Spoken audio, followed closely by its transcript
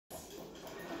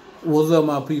What's up,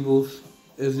 my peoples?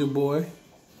 It's your boy,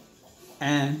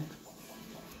 and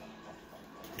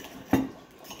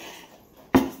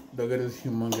look at this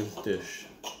humongous dish.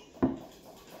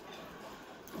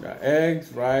 Got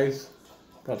eggs, rice,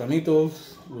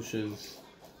 platanitos, which is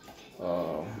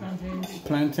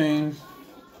plantains,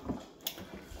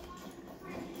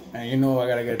 and you know I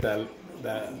gotta get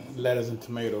that lettuce and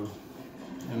tomato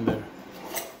in there.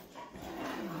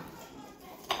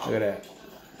 Look at that.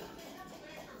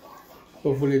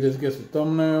 Hopefully this gets a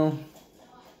thumbnail.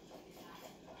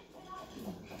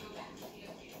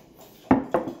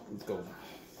 Let's go.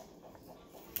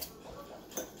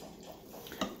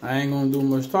 I ain't gonna do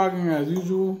much talking as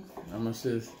usual. I'm gonna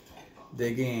just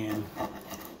dig in.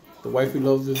 The wifey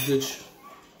loves this dish.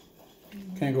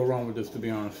 Can't go wrong with this, to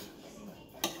be honest.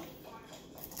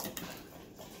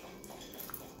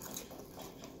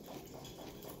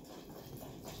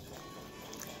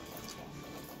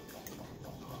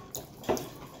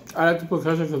 I like to put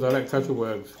ketchup because I like ketchup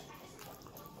with eggs.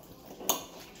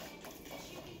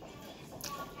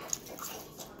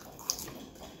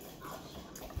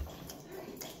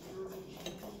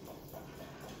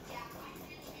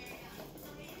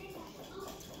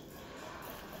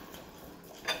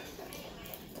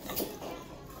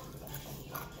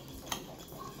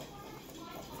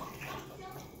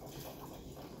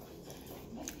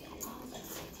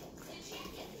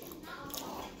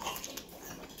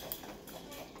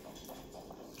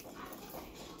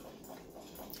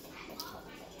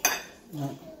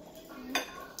 No.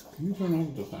 Can you turn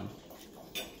off the fan?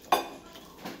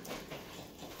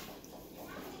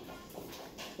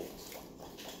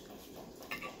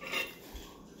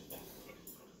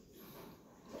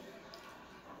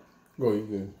 Go, you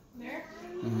good. There?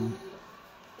 Mm-hmm.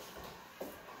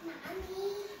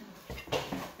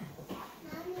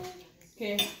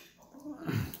 Okay.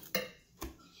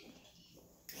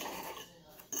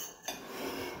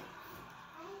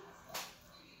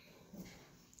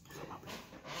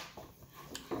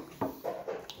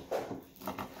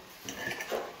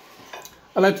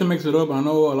 I like to mix it up. I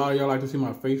know a lot of y'all like to see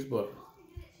my face, but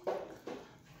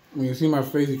when you see my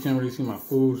face, you can't really see my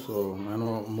food. So I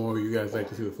know more of you guys like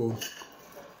to see the food.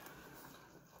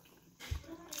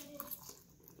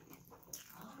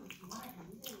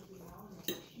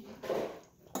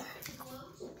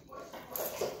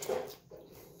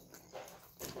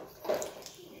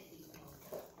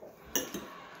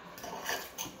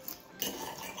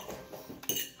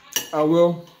 I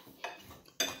will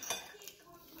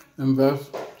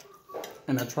invest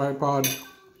in a tripod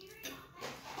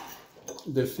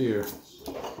this year.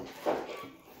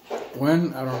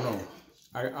 When? I don't know.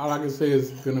 All I can say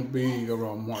is it's gonna be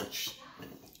around March.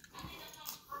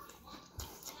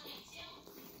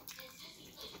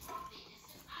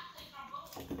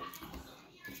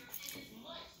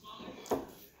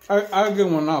 I'll get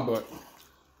one now, but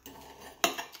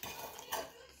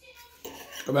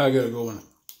I better get a good one.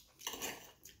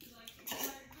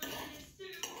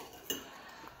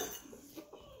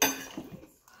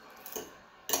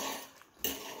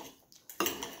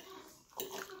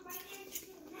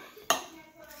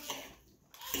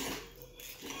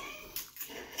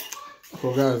 So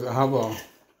guys, I have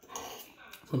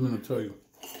something to tell you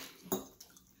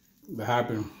that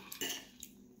happened.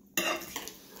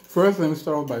 First, let me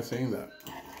start off by saying that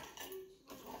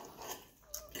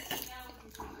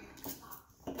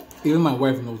even my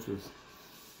wife knows this.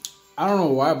 I don't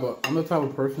know why, but I'm the type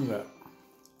of person that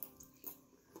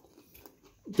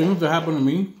things that happen to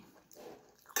me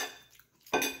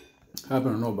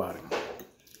happen to nobody.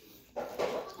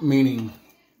 Meaning,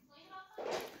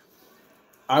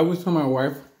 I always tell my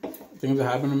wife things that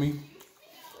happen to me,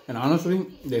 and honestly,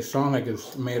 they sound like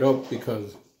it's made up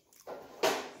because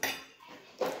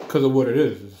of what it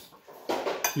is.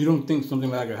 You don't think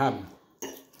something like that could happen.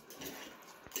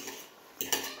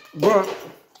 But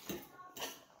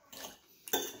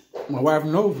my wife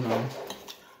knows now.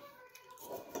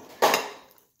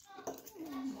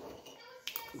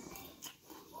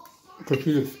 Because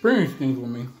she's experienced things with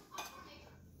me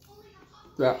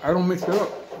that I don't mix it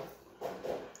up.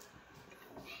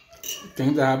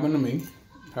 Things that happen to me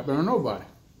happen to nobody.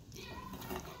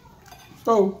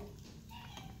 So,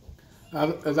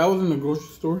 as I was in the grocery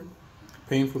store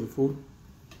paying for the food,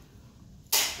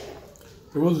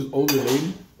 there was this older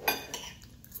lady.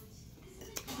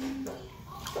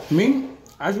 Me,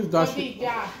 I just thought she...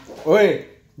 Wait,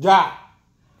 ja.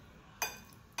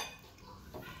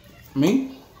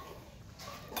 Me?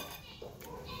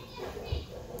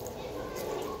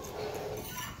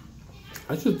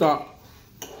 I just thought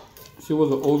she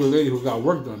was an older lady who got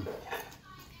work done.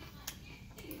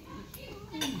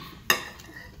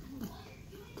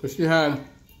 So she had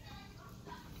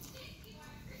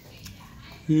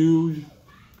huge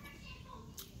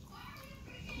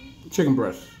chicken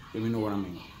breasts, if you know what I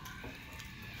mean.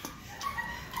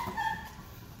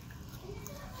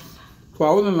 So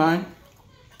I was in line,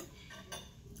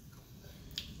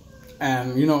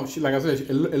 and you know, she, like I said,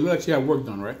 it looked like she had work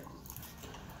done, right?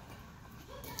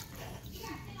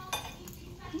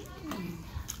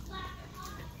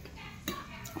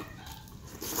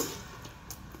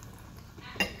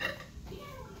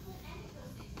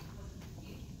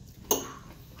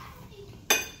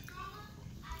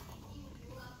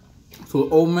 So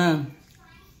the old man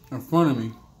in front of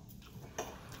me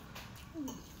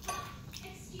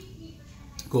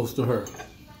goes to her.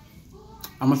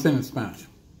 I'm gonna say it in Spanish,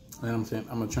 and I'm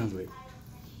gonna translate.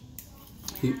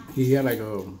 He had like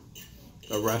a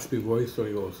raspy voice, so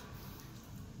he goes,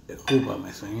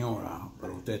 "Discúlpame, señora,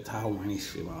 pero usted está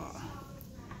buenísima."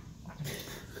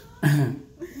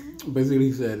 Basically,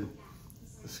 he said,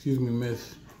 "Excuse me,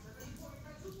 miss,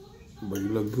 but you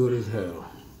look good as hell."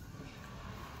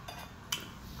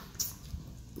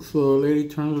 So the lady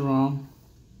turns around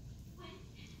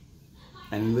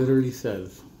and literally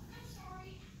says,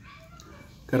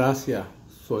 "Gracias,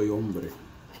 soy hombre,"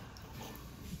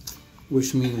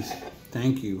 which means,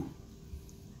 "Thank you,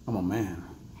 I'm a man."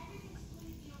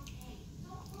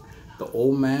 The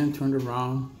old man turned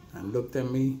around and looked at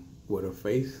me with a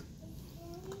face.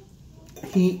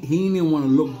 He didn't even want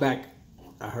to look back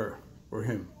at her or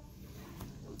him.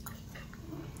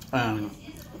 And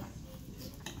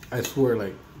I swear,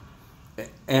 like,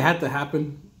 it had to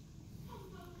happen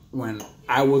when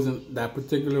I wasn't that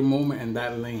particular moment in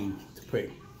that lane to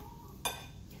pay.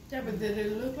 Yeah, but did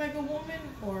it look like a woman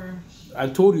or? I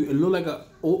told you, it looked like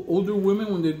older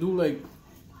women when they do like,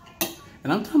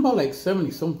 and I'm talking about like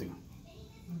 70 something.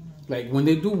 Mm-hmm. Like when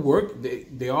they do work,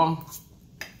 they all,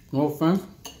 no offense,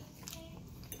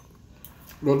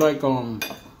 they're like I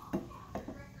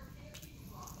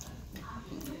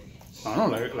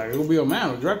don't know, like it would be a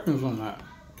man or drag queens on that.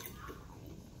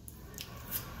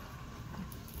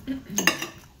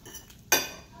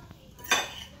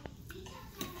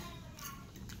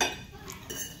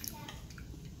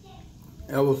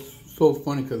 It was so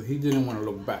funny because he didn't want to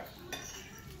look back.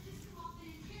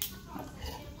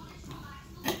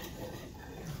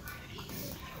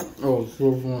 Oh,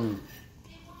 so funny.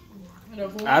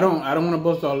 I don't want to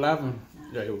bust out laughing.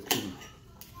 Yeah, he was kidding.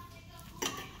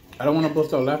 I don't want to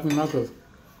bust out laughing now because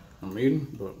I'm eating,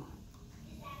 but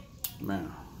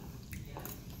man.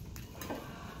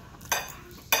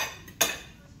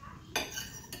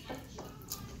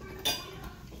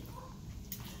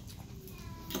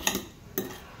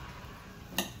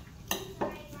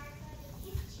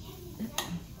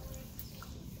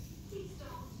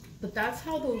 But that's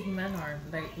how those men are,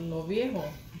 like lo viejo,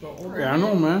 the older. Yeah, I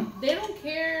know, man. They don't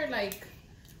care, like,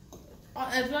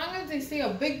 as long as they see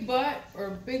a big butt or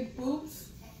big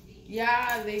boobs,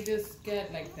 yeah, they just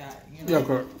get like that, you know? Yeah,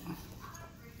 correct.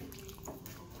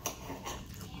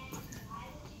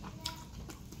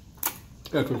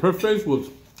 Yeah, because her face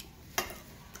was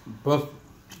busted.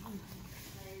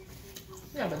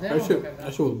 Yeah, but they don't look at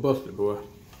that shit was busted, boy.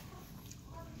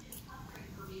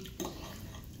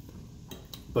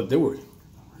 But they were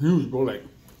huge, bro. Like,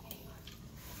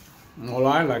 no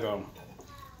lie, like a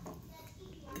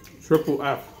triple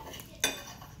F.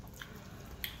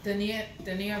 Tenía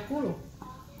culo.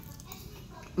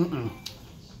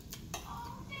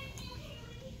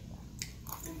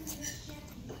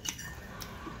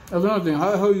 That's another thing.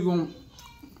 How the hell you gonna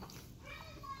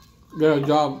get a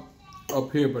job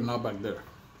up here but not back there?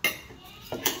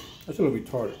 That's a little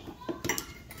retarded.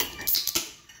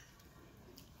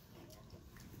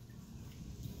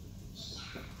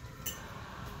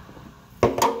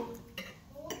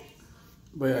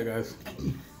 But yeah, guys,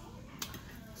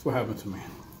 that's what happened to me.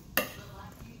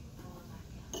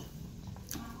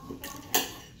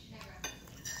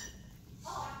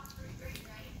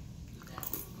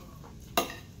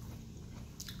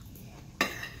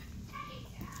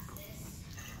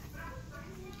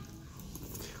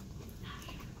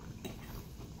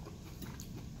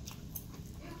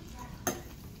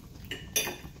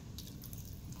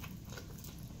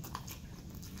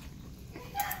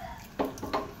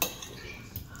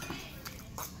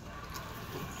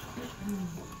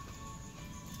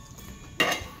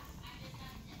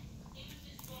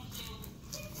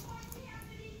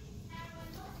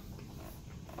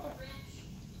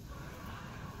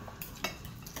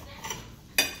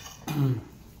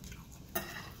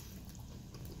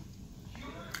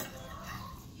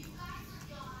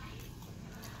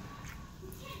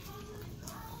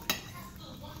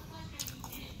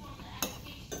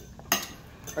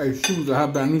 Hey, shoes, I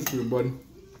have bad news for you, buddy.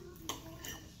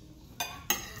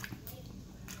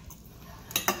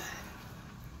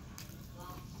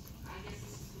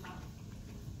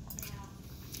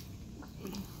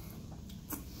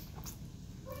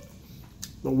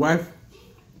 The wife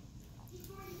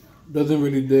doesn't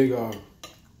really dig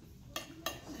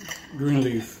green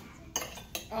leaf.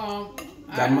 I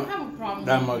don't have a problem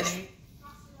that with much. green.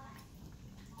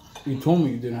 You told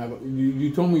me you didn't have.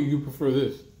 You told me you prefer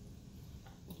this.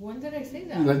 When did I say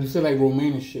that? Like you said, like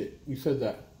romaine and shit. You said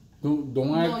that. Don't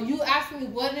I? No, you asked me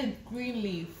what is green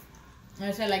leaf. And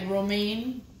I said like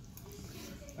romaine.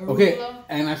 Arugula. Okay,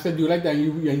 and I said you like that,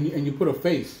 and you put a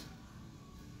face.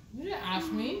 You didn't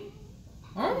ask me.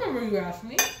 I don't remember you asked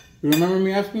me. You remember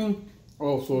me asking?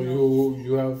 Oh, so No.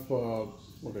 you have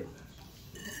okay.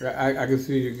 I can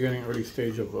see you're getting early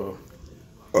stage of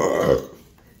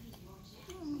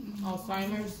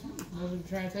Alzheimer's. What are you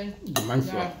trying to say?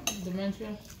 dementia. Yeah,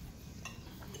 dementia.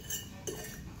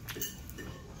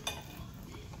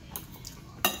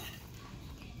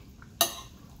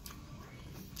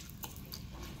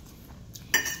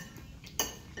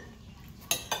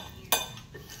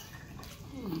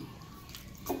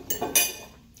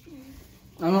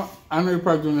 I know you're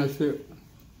probably doing that shit.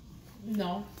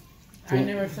 No, I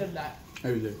never said that.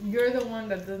 Every day. You're the one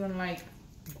that doesn't like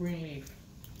green leaf.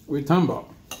 What are you talking about?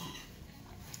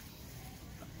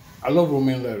 I love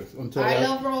romaine lettuce I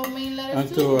love romaine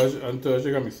lettuce until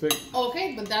she got me sick.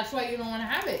 Okay, but that's why you don't want to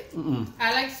have it.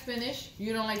 I like spinach.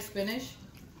 You don't like spinach.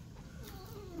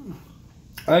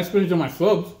 I like spinach on my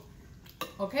subs.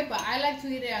 Okay, but I like to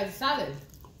eat it as a salad.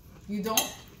 You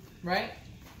don't, right?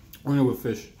 Only with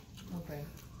fish. Okay.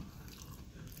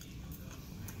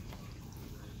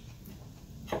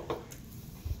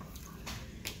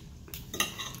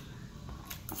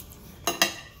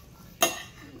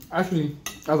 Actually,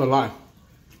 that's a lie.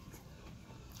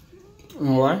 You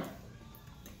know why?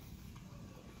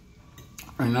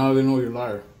 And now they know you're a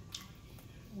liar.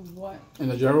 What? In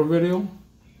the gyro video,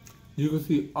 you can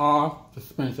see all the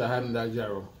spinach I had in that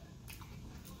gyro.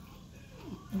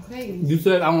 Okay. You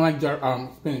said I don't like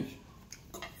spinach.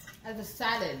 As a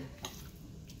salad.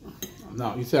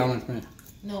 No, you said I don't like spinach.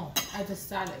 No, as a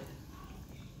salad.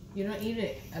 You don't eat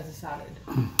it as a salad.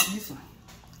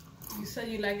 You said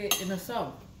you like it in a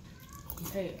sub.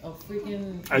 Okay, a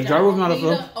freaking... A gyro's not a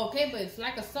sub. Okay, but it's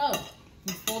like a sub.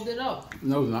 You fold it up.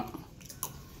 No, it's not.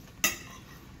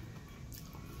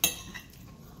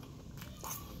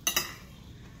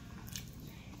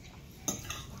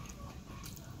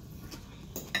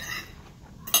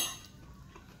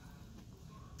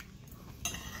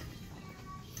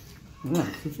 Yeah,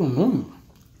 she's so annoying.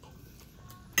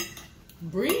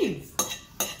 Breathe.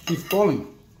 She's falling.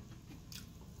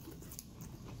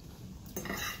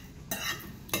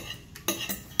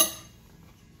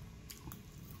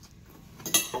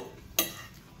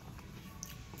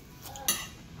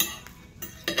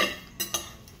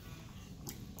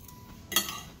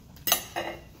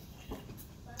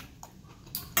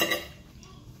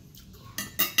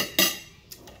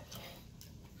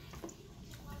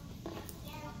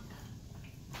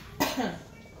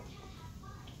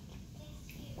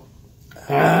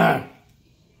 Ah.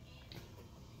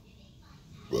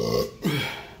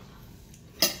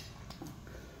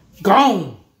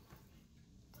 Gone.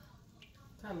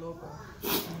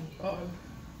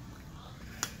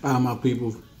 My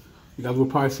people, you guys will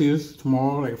probably see this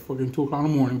tomorrow, like fucking 2 o'clock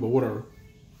in the morning, but whatever.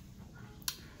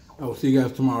 I will see you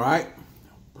guys tomorrow, alright?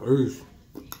 Peace.